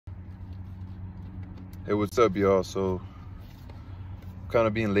Hey, what's up, y'all? So, kind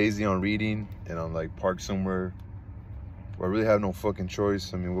of being lazy on reading, and I'm like parked somewhere where I really have no fucking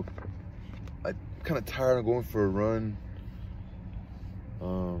choice. I mean, I'm kind of tired of going for a run.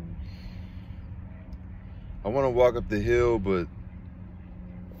 I want to walk up the hill, but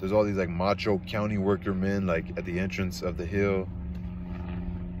there's all these like macho county worker men like at the entrance of the hill,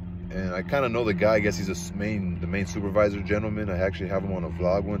 and I kind of know the guy. I guess he's the main supervisor gentleman. I actually have him on a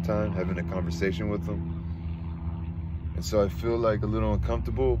vlog one time, having a conversation with him. And so I feel like a little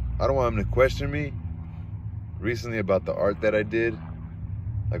uncomfortable. I don't want him to question me recently about the art that I did,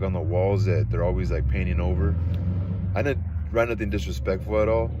 like on the walls that they're always like painting over. I didn't write nothing disrespectful at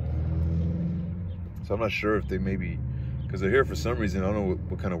all. So I'm not sure if they maybe, because they're here for some reason, I don't know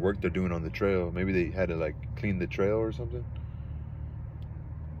what kind of work they're doing on the trail. Maybe they had to like clean the trail or something.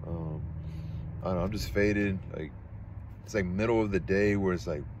 I don't know, I'm just faded. Like, it's like middle of the day where it's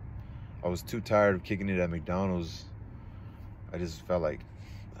like, I was too tired of kicking it at McDonald's. I just felt like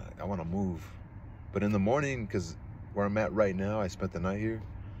I want to move. But in the morning, because where I'm at right now, I spent the night here.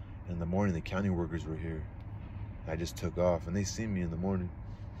 In the morning, the county workers were here. I just took off, and they seen me in the morning.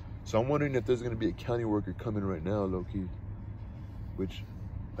 So I'm wondering if there's gonna be a county worker coming right now, low-key, which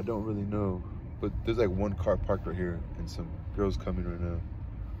I don't really know. But there's like one car parked right here, and some girls coming right now.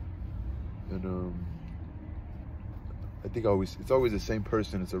 And I think it's always the same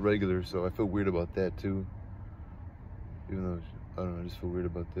person. It's a regular, so I feel weird about that too. Even though, I don't know, I just feel weird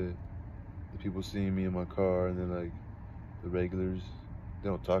about that. The people seeing me in my car, and then like the regulars, they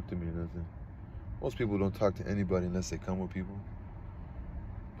don't talk to me or nothing. Most people don't talk to anybody unless they come with people.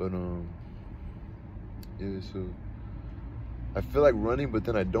 But yeah, so I feel like running, but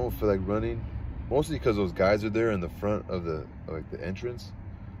then I don't feel like running. Mostly because those guys are there in the front of the entrance.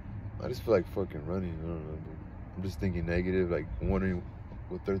 I just feel like fucking running. I don't know. I'm just thinking negative, like wondering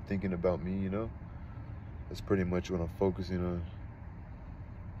what they're thinking about me, you know? That's pretty much what I'm focusing on.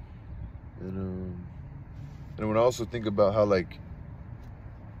 And when I also think about how like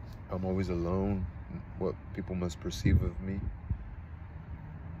I'm always alone, what people must perceive of me.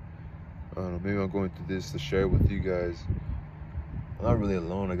 I don't know, maybe I'm going through this to share with you guys. I'm not really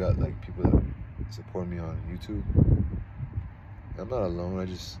alone. I got like people that support me on YouTube. I'm not alone. I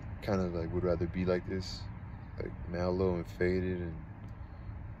just kind of like would rather be like this, like mellow and faded and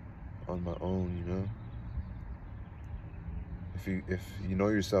on my own, you know? If you know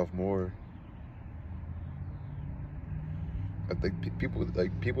yourself more, I think people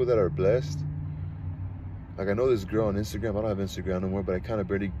that are blessed. Like I know this girl on Instagram. I don't have Instagram no more, but I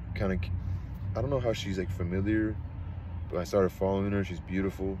I don't know how she's like familiar, but I started following her. She's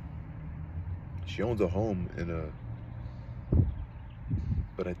beautiful. She owns a home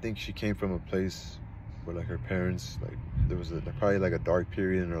but I think she came from a place where like her parents, like there was probably like a dark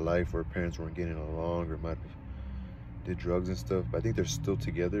period in her life where her parents weren't getting along or might have did drugs and stuff. But I think they're still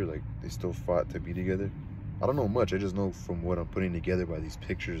together. Like they still fought to be together. I don't know much. I just know from what I'm putting together by these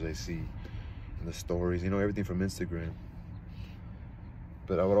pictures I see and the stories, you know, everything from Instagram.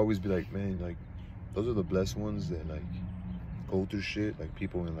 But I would always be like, man, like those are the blessed ones that like go through shit, like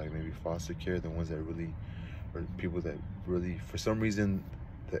people in like maybe foster care, the ones that really, or people that really, for some reason,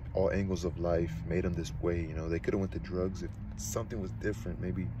 that all angles of life made them this way, you know. They could have went to drugs if something was different.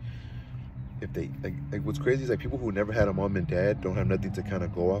 Maybe if they, like what's crazy is like people who never had a mom and dad don't have nothing to kind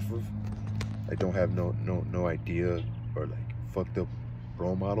of go off of. Like don't have no idea or like fucked up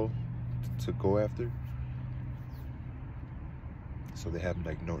role model to go after. So they have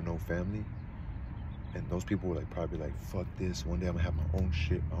like no family. And those people were like probably like, fuck this, one day I'm gonna have my own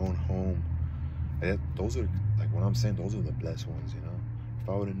shit, my own home. Those are like what I'm saying, those are the blessed ones, you know. If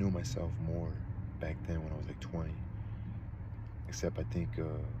I would have knew myself more back then when I was like 20, except I think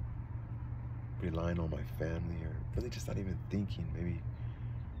relying on my family or really just not even thinking, maybe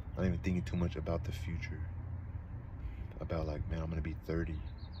not even thinking too much about the future, about like, man, I'm gonna be 30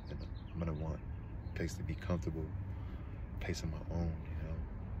 and I'm gonna want a place to be comfortable, a place of my own, you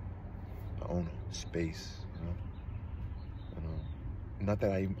know, my own space, you know. Not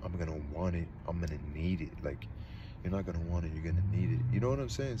that I'm gonna want it, I'm gonna need it. Like, you're not gonna want it, you're gonna need it. You know what I'm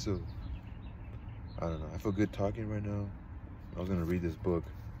saying? So, I don't know. I feel good talking right now. I was gonna read this book,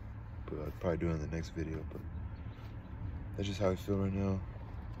 but I'll probably do it in the next video. But that's just how I feel right now.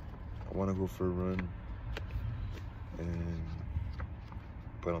 I wanna go for a run.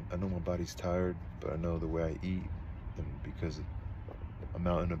 But I know my body's tired, but I know the way I eat, and because I'm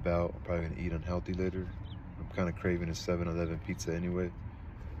out and about, I'm probably gonna eat unhealthy later. I'm kind of craving a 7-Eleven pizza anyway.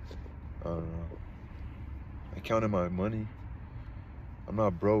 I don't know. I counted my money. I'm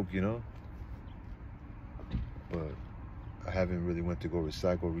not broke, you know? But I haven't really went to go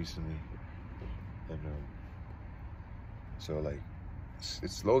recycle recently. And so like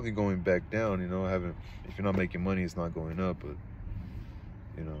it's slowly going back down, you know. If you're not making money, it's not going up, but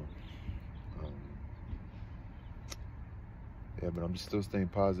you know, yeah. But I'm just still staying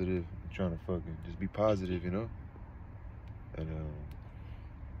positive, trying to fucking just be positive, you know. And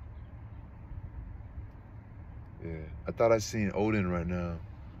yeah, I thought I seen Odin right now.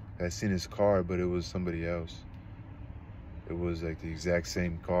 I seen his car, but it was somebody else. It was like the exact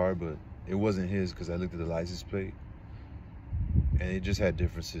same car, but it wasn't his because I looked at the license plate and it just had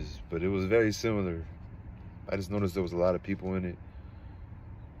differences, but it was very similar. I just noticed there was a lot of people in it.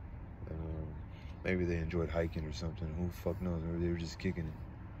 Maybe they enjoyed hiking or something. Who the fuck knows? Maybe they were just kicking it.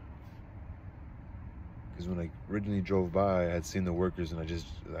 Because when I originally drove by, I had seen the workers and I just,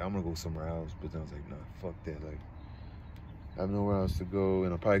 like, I'm gonna go somewhere else. But then I was like, nah, fuck that. Like, I have nowhere else to go,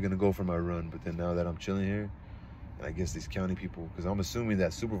 and I'm probably gonna go for my run. But then now that I'm chilling here, and I guess these county people, because I'm assuming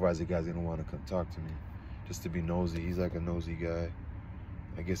that supervisor guy's gonna want to come talk to me, just to be nosy. He's like a nosy guy.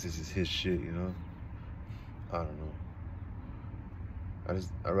 I guess this is his shit, you know. I don't know.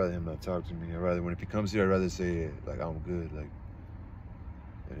 I'd rather him not talk to me. When if he comes here, I'd rather say like I'm good, like.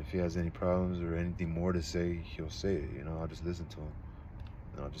 And if he has any problems or anything more to say, he'll say it. You know, I'll just listen to him,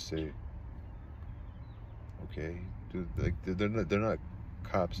 and I'll just say, okay, dude. Like they're not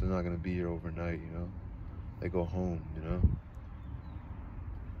cops. They're not gonna be here overnight. You know, they go home. You know,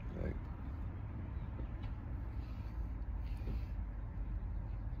 like.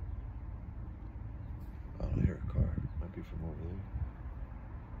 I don't hear a car. Might be from over there.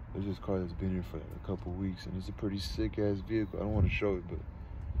 There's this car that's been here for a couple weeks, and it's a pretty sick ass vehicle. I don't want to show it, but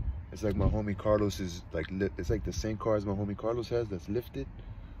it's like my homie Carlos's, like, it's like the same car as my homie Carlos has that's lifted.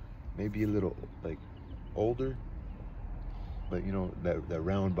 Maybe a little, like, older. But, you know, that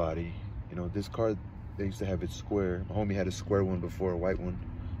round body. You know, this car, they used to have it square. My homie had a square one before, a white one.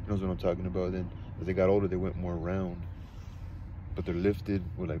 He knows what I'm talking about. Then, as they got older, they went more round. But they're lifted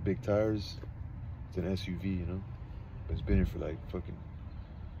with, like, big tires. It's an SUV, you know? But it's been here for, like, fucking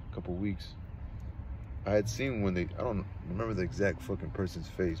couple weeks. I had seen when I don't remember the exact fucking person's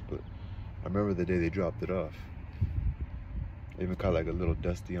face, but I remember the day they dropped it off. They even caught like a little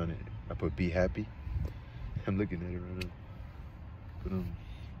dusty on it. I put "be happy." I'm looking at it right now. But now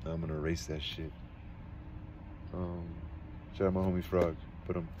I'm gonna erase that shit. Shout out my homie Frog.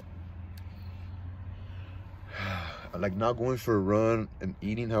 But like not going for a run and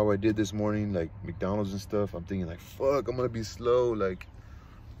eating how I did this morning, like McDonald's and stuff. I'm thinking like, fuck, I'm gonna be slow. Like,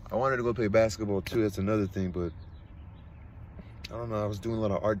 I wanted to go play basketball too, that's another thing, but I don't know, I was doing a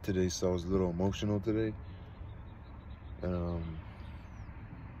lot of art today, so I was a little emotional today. And I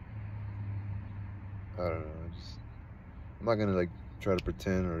don't know, I'm not gonna like try to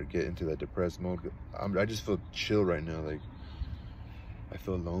pretend or get into that depressed mode. I just feel chill right now. Like, I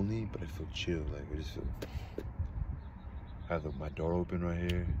feel lonely, but I feel chill. Like, I just feel, I have my door open right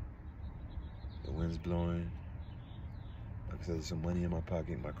here, the wind's blowing. Like I said, there's some money in my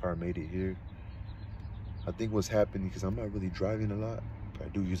pocket. My car made it here. I think what's happening, because I'm not really driving a lot, but I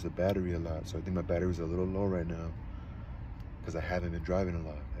do use the battery a lot. So I think my battery's a little low right now because I haven't been driving a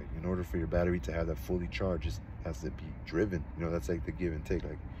lot. Like, in order for your battery to have that fully charged, it has to be driven. You know, that's like the give and take.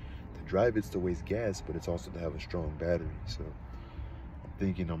 Like, to drive, it's to waste gas, but it's also to have a strong battery. So I'm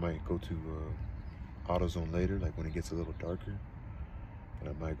thinking I might go to AutoZone later, like when it gets a little darker. And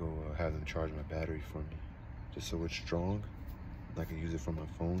I might go have them charge my battery for me, just so it's strong. I can use it for my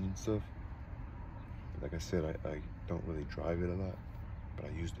phone and stuff. But like I said, I don't really drive it a lot, but I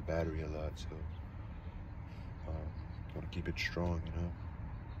use the battery a lot, so I want to keep it strong, you know.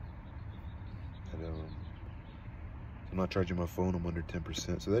 And I'm not charging my phone. I'm under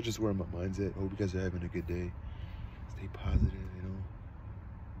 10%, so that's just where my mind's at. Hope you guys are having a good day. Stay positive, you know.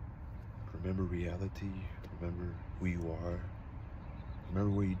 Remember reality. Remember who you are.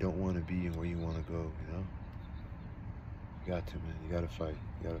 Remember where you don't want to be and where you want to go, you know. You got to, man. You gotta fight.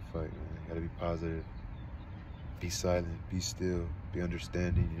 You gotta fight, man. You gotta be positive. Be silent. Be still. Be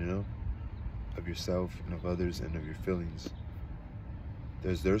understanding, you know, of yourself and of others and of your feelings.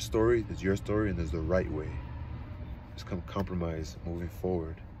 There's their story, there's your story, and there's the right way. Just compromise, moving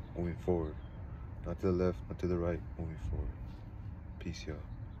forward. Moving forward. Not to the left, not to the right, moving forward. Peace, y'all.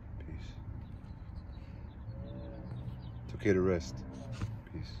 Peace. It's okay to rest.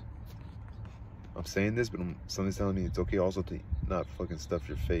 Peace. I'm saying this, but something's telling me it's okay also to not fucking stuff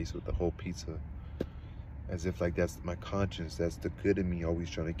your face with the whole pizza. As if like that's my conscience, that's the good in me always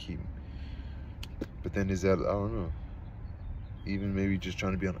trying to keep. But then is that, I don't know. Even maybe just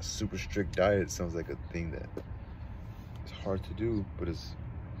trying to be on a super strict diet sounds like a thing that is hard to do, but is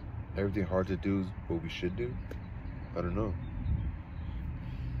everything hard to do is what we should do? I don't know.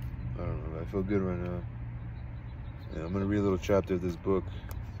 I don't know. I feel good right now. Yeah, I'm gonna read a little chapter of this book.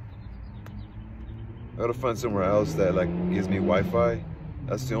 I gotta find somewhere else that like gives me Wi-Fi.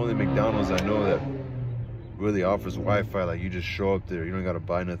 That's the only McDonald's I know that really offers Wi-Fi. Like you just show up there, you don't gotta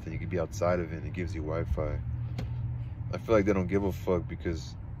buy nothing. You can be outside of it and it gives you Wi-Fi. I feel like they don't give a fuck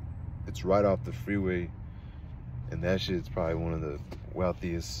because it's right off the freeway, and that shit's probably one of the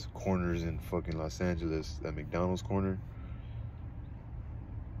wealthiest corners in fucking Los Angeles. That McDonald's corner.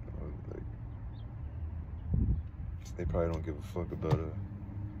 Like, they probably don't give a fuck about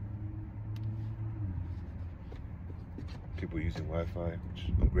people using Wi-Fi, which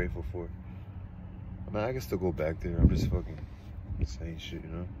I'm grateful for. I mean, I can still go back there. I'm just fucking saying shit, you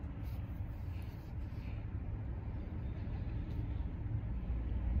know?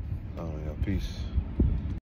 I don't know, peace.